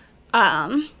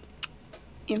 And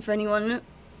for anyone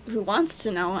who wants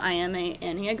to know, I am a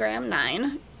Enneagram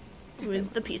 9, who is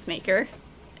the peacemaker.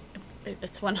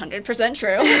 It's 100%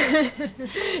 true.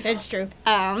 It's true.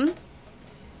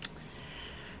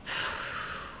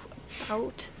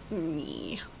 About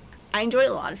me, I enjoy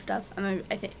a lot of stuff.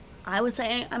 I would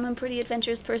say I'm a pretty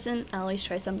adventurous person. I always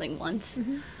try something once.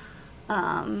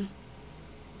 Mm-hmm.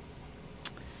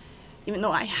 Even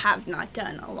though I have not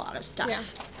done a lot of stuff. Yeah.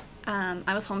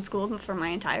 I was homeschooled for my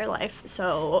entire life,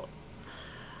 so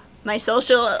my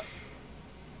social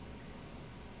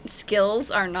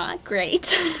skills are not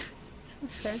great.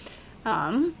 That's fair.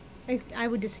 I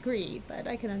would disagree, but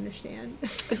I can understand.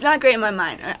 It's not great in my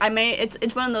mind.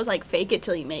 It's one of those like fake it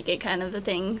till you make it kind of a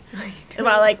thing.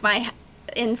 About like my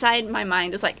inside my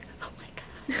mind is like, oh my god,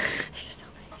 there's so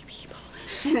many people.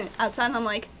 And outside I'm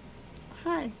like,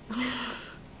 hi.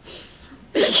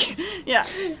 Yeah.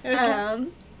 Okay.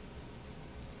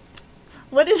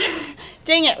 What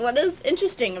is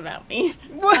interesting about me?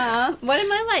 What am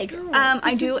I like? Oh,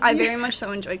 I very much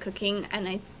so enjoy cooking, and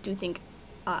I do think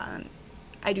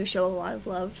I do show a lot of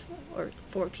love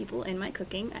for people in my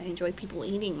cooking. I enjoy people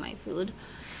eating my food,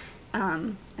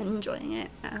 and enjoying it.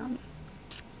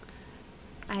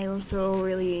 I also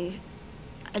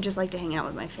I just like to hang out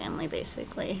with my family,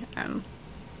 basically.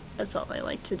 That's all I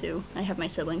like to do. I have my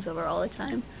siblings over all the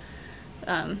time.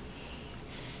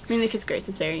 Mainly because Grace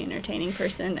is a very entertaining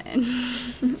person, and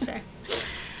That's fair.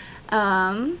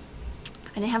 I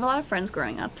didn't have a lot of friends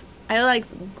growing up. I had,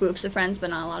 like, groups of friends,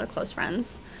 but not a lot of close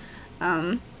friends.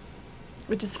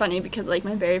 Which is funny because, like,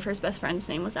 my very first best friend's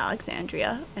name was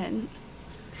Alexandria, and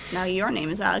now your name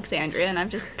is Alexandria, and I've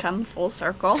just come full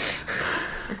circle.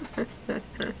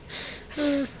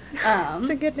 It's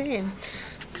a good name.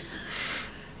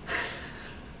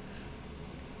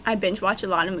 I binge watch a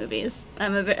lot of movies.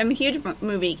 I'm a huge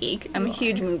movie geek. I'm a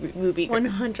huge movie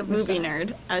 100%. movie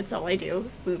nerd. That's all I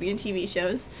do. Movie and TV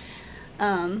shows.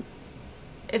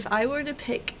 If I were to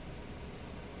pick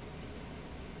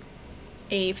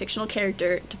a fictional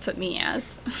character to put me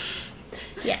as,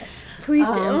 Yes, please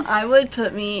do. I would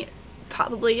put me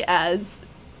probably as,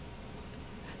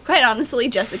 quite honestly,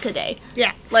 Jessica Day.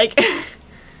 Yeah, Like,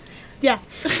 yeah.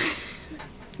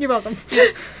 You're welcome.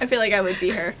 I feel like I would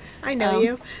be her. I know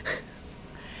you.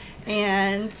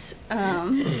 And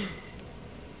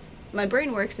my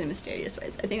brain works in mysterious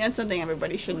ways. I think that's something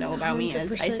everybody should know about me,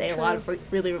 is I 100% say a lot of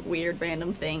really weird,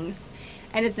 random things.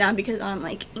 And it's not because I'm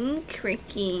like,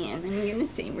 quirky and I'm going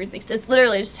to say weird things. It's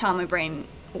literally just how my brain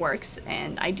works,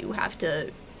 and I do have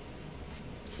to,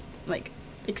 like,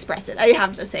 express it. I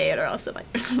have to say it, or else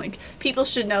like people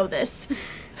should know this.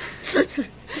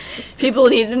 People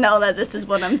need to know that this is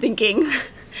what I'm thinking.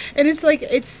 And it's like,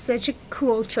 it's such a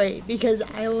cool trait because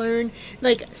I learn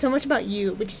like so much about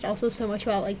you, but just also so much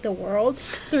about like the world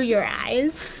through your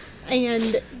eyes.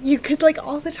 And because like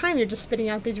all the time you're just spitting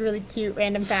out these really cute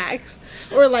random facts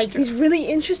or like these really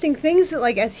interesting things that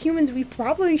like as humans we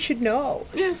probably should know.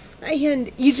 Yeah.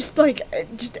 And you just like,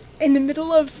 just in the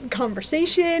middle of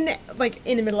conversation, like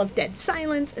in the middle of dead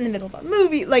silence, in the middle of a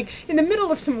movie, like in the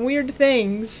middle of some weird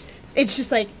things, it's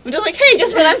just like, They're like, hey,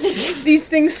 guess what I'm thinking? these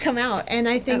things come out. And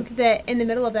I think that in the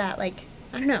middle of that, like,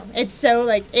 I don't know, it's so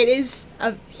like, it is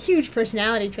a huge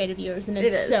personality trait of yours, and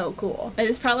it's so cool. It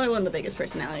is probably one of the biggest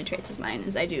personality traits of mine.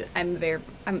 Is I'm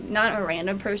not a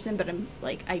random person, but I'm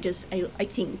like I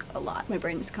think a lot. My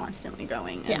brain is constantly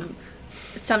growing, Yeah. and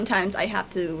sometimes I have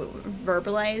to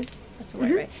verbalize. That's the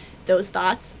word, right? Those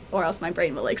thoughts, or else my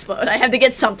brain will explode. I have to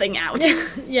get something out.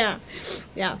 Yeah.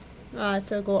 It's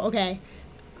so cool. Okay.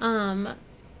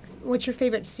 What's your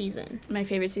favorite season? My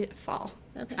favorite season, fall.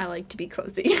 Okay. I like to be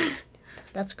cozy.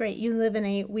 That's great. You live in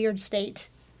a weird state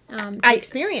to I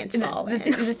experience fall.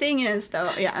 The thing is, though,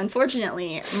 yeah,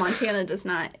 unfortunately, Montana does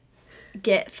not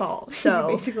get fall,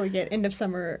 so You basically get end of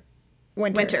summer,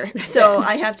 winter. So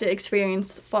I have to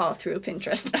experience fall through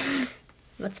Pinterest.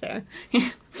 That's fair.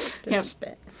 Yep. Just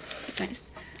spit.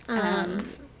 Nice.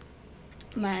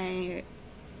 My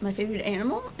favorite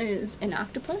animal is an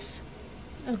octopus.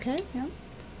 Okay. Yeah.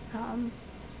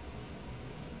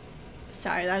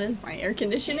 Sorry, that is my air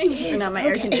conditioning. Or not my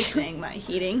air okay. conditioning, my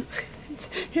heating.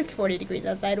 It's 40 degrees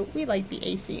outside. We like the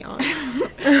AC on.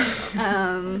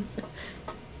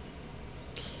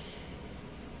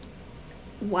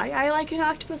 Why I like an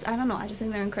octopus? I don't know. I just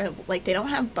think they're incredible. Like, they don't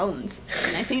have bones,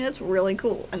 and I think that's really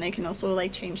cool. And they can also,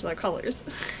 like, change their colors.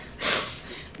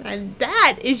 And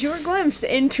that is your glimpse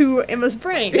into Emma's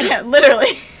brain. Yeah,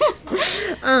 literally.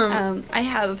 I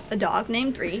have a dog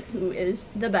named Bree, who is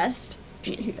the best.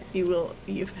 She's the best.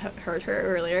 You've heard her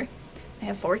earlier. I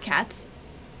have 4 cats.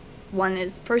 1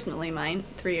 is personally mine.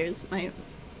 3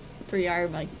 are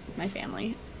my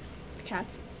family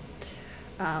cats.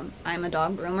 I'm a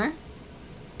dog groomer.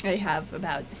 I have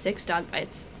about 6 dog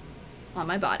bites on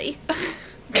my body.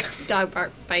 Dog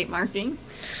bite marking.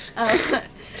 I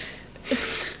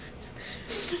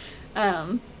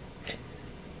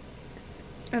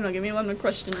don't know, give me one more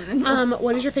question. And then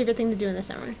What is your favorite thing to do in the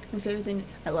summer? my favorite thing,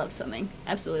 I love swimming.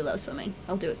 Absolutely love swimming.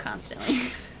 I'll do it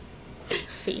constantly.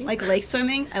 See? Like lake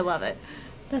swimming, I love it.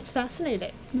 That's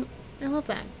fascinating. I love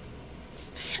that.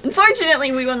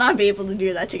 Unfortunately, we will not be able to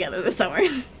do that together this summer.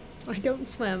 I don't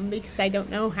swim because I don't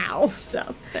know how.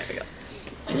 So, there we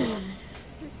go.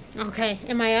 Okay,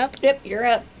 am I up? Yep, you're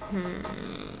up.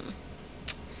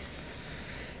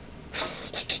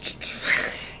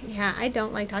 Yeah, I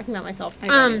don't like talking about myself. I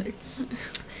don't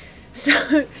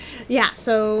either.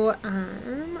 So,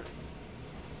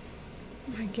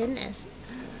 my goodness.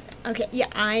 Okay, yeah,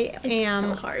 I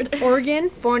am so hard. Oregon,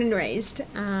 born and raised.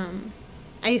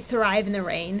 I thrive in the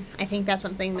rain. I think that's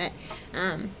something that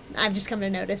I've just come to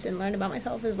notice and learn about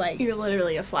myself is like You're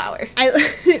literally a flower.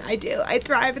 I do. I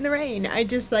thrive in the rain. I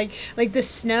just like the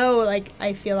snow. Like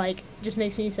I feel like just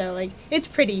makes me so like it's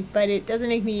pretty, but it doesn't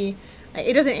make me.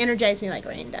 It doesn't energize me like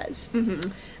rain does.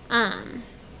 Mm-hmm.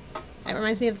 It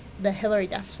reminds me of the Hillary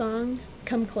Duff song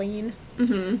 "Come Clean."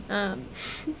 Mm-hmm.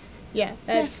 Yeah,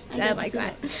 that's I I like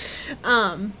that.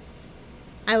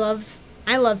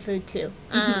 I love food too.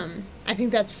 I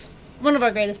think that's one of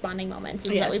our greatest bonding moments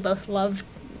is Yeah. that we both love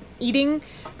eating,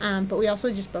 but we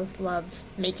also just both love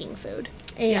making food,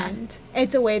 and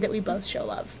it's a way that we both show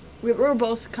love. We're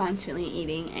both constantly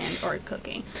eating and or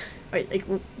cooking. Or like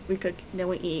we cook, then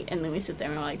we eat, and then we sit there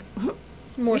and we're like,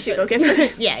 More we should food. go get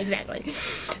food. Yeah, exactly.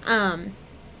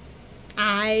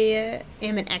 I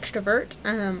am an extrovert.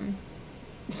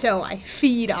 So I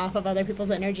feed off of other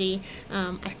people's energy.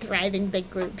 I thrive in big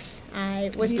groups.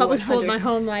 I was You public schooled 100 my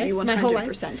whole life. You my whole life.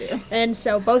 100% do. And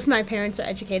so both my parents are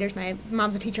educators. My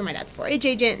mom's a teacher, my dad's a 4-H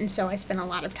agent, and so I spent a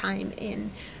lot of time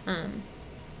in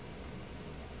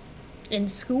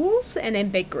schools and in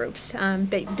big groups,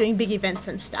 doing big events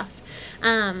and stuff.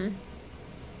 Let's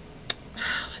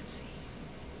see.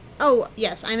 Oh,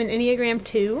 yes, I'm an Enneagram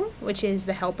 2, which is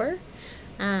the helper.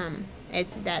 That's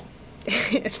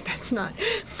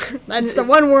the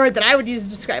one word that I would use to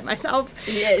describe myself.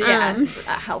 Yeah,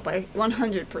 a helper,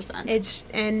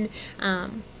 100%.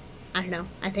 I don't know.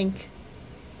 I think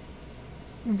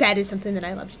that is something that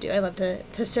I love to do. I love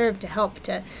to serve, to help,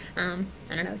 to, I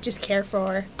don't know, just care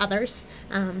for others.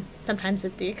 Sometimes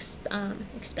at the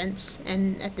expense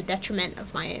and at the detriment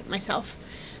of myself,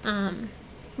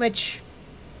 which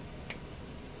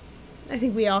I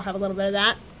think we all have a little bit of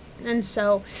that. And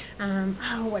so,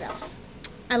 what else?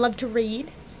 I love to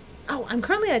read. Oh, I'm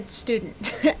currently a student.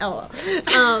 LOL.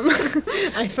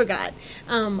 I forgot.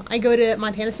 I go to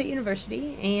Montana State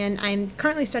University, and I'm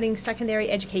currently studying secondary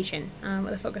education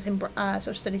with a focus in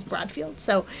social studies Broadfield.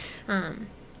 So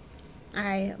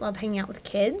I love hanging out with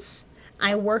kids.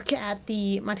 I work at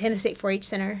the Montana State 4-H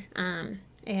Center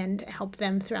and help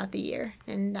them throughout the year,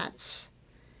 and that's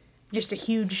just a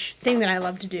huge thing that I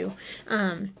love to do.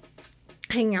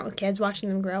 Hanging out with kids, watching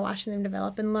them grow, watching them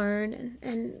develop and learn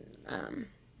and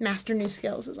master new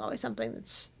skills is always something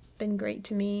that's been great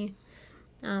to me,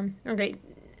 or great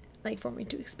for me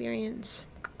to experience.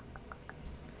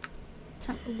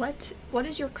 What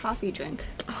is your coffee drink?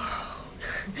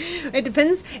 It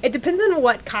depends on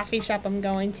what coffee shop I'm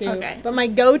going to. Okay. But my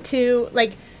go-to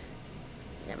is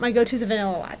a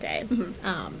vanilla latte.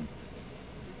 Mm-hmm.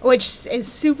 Which is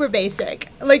super basic.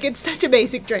 It's such a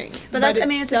basic drink. But that's, it's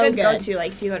it's so a good go-to.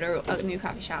 If you go to a new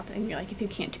coffee shop and you're like, if you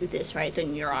can't do this right,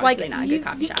 then you're obviously not a good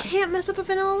coffee shop. You can't mess up a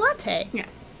vanilla latte. Yeah.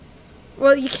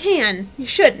 Well, you can. You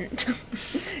shouldn't.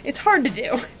 It's hard to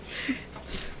do.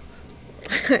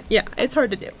 Yeah, it's hard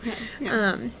to do.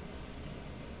 Yeah.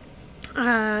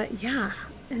 Yeah,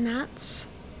 and that's.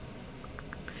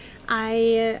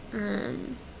 I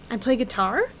play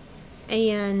guitar,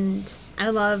 and I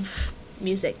love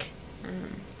music.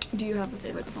 Do you have a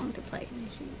favorite song to play?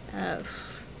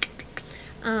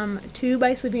 Two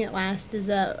by Sleeping at Last is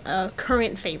a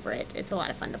current favorite. It's a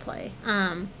lot of fun to play.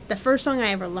 The first song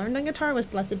I ever learned on guitar was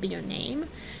Blessed Be Your Name,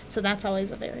 so that's always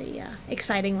a very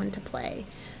exciting one to play.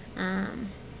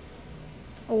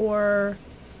 Or,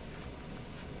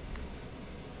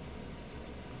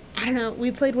 I don't know,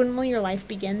 we played When Will Your Life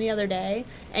Begin the other day,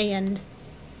 and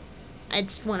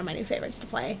it's one of my new favorites to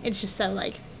play. It's just so,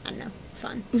 I don't know, it's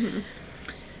fun. Mm-hmm.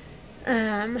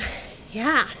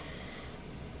 Yeah.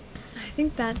 I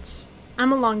think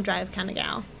I'm a long drive kind of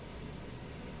gal.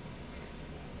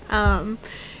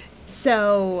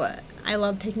 So I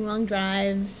love taking long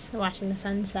drives, watching the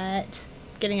sunset,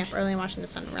 getting up early and watching the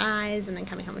sun rise, and then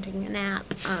coming home and taking a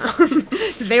nap.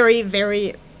 It's very,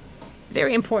 very,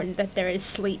 very important that there is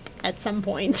sleep at some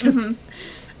point.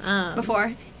 Mm-hmm.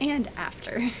 Before and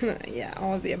after. Yeah,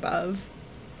 all of the above.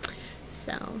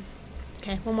 So,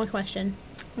 okay, one more question.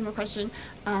 One more question.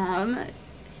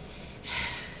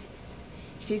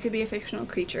 If you could be a fictional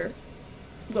creature,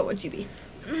 what would you be?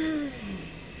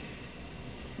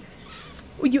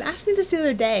 Well, you asked me this the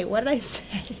other day. What did I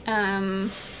say?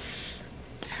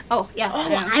 Oh, yeah.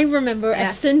 I remember a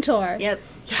centaur. Yep.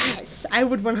 Yes, I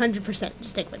would 100%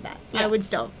 stick with that. Yeah. I would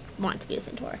still want to be a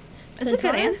centaur. That's a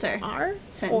good answer. Centaur.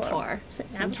 Centaur.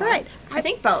 That's right. I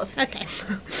think both. Okay.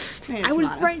 Tomato, I was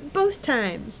tomato. right both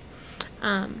times.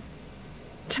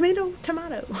 Tomato,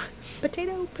 tomato.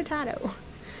 Potato, potato.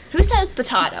 Who says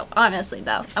potato? Honestly,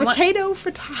 though. Potato,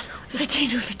 frittata.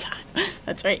 Potato, potato.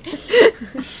 That's right.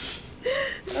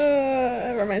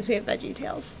 It reminds me of Veggie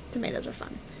Tales. Tomatoes are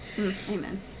fun.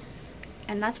 Amen.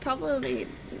 And that's probably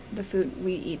the food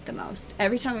we eat the most.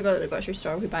 Every time we go to the grocery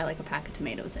store, we buy like a pack of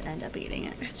tomatoes and end up eating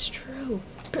it. It's true.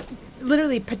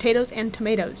 Literally potatoes and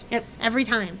tomatoes. Yep. Every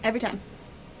time. Every time.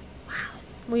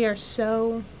 We are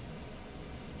so...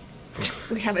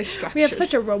 We have a structure. We have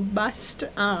such a robust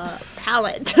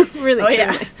palate. Really. Oh,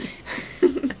 yeah.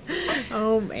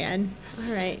 Oh, man.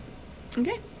 All right.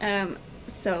 Okay.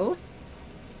 So,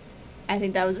 I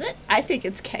think that was it. I think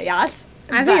it's chaos.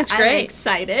 I think it's great. I'm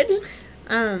excited.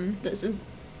 This is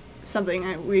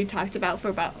something we talked about for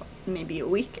about maybe a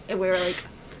week. And we were like,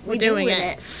 we're doing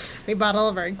it. We bought all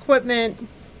of our equipment.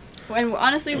 When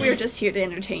honestly, we were just here to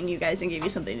entertain you guys and give you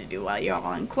something to do while you're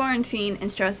all in quarantine and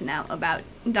stressing out about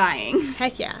dying.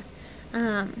 Heck yeah.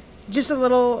 Just a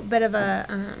little bit of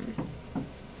a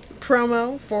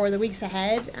promo for the weeks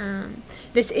ahead.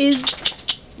 This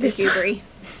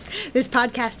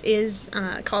podcast is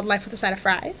called Life with a Side of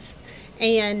Fries,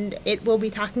 and it will be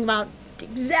talking about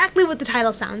exactly what the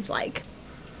title sounds like.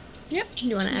 Yep. Do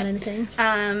you want to add anything?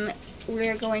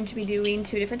 We're going to be doing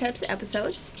 2 different types of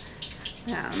episodes.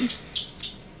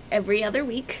 Every other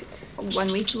week. 1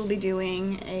 week we'll be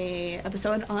doing a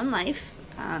episode on life,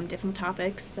 different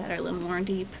topics that are a little more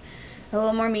deep, a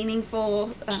little more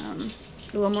meaningful, a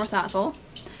little more thoughtful.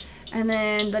 And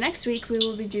then the next week we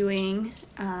will be doing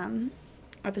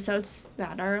episodes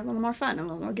that are a little more fun, a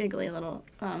little more giggly, a little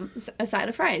a side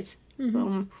of fries. Mm-hmm. A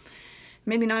little,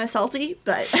 maybe not as salty,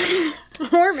 but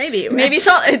or maybe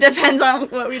salt. It depends on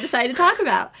what we decide to talk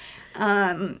about.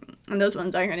 And those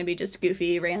ones are going to be just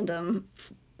goofy, random,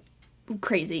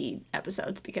 crazy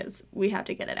episodes because we have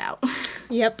to get it out.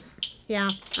 Yep. Yeah.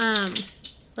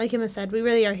 Like Emma said, we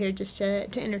really are here just to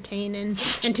entertain and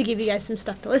to give you guys some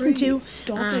stuff to listen to.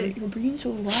 Stop it. You're being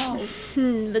so loud.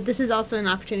 But this is also an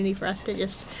opportunity for us to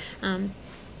just,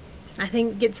 I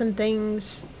think, get some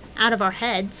things out of our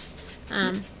heads.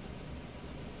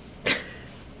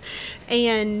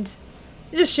 And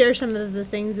just share some of the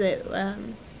things that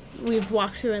we've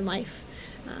walked through in life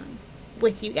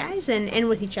with you guys and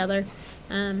with each other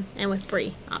and with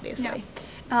Bree, obviously.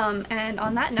 Yeah. And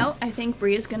on that note, I think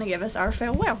Bree is going to give us our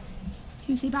farewell.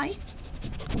 Can you say bye?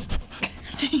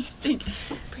 Thank you.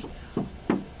 Bree.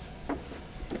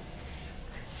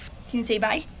 Can you say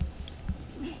bye?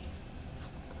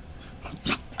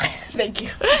 Thank you.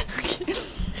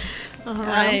 All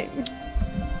right.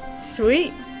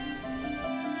 Sweet.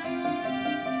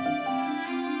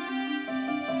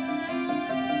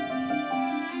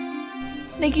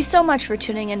 Thank you so much for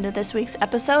tuning into this week's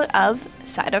episode of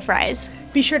Side of Fries.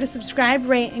 Be sure to subscribe,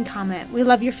 rate, and comment. We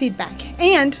love your feedback.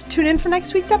 And tune in for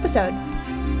next week's episode.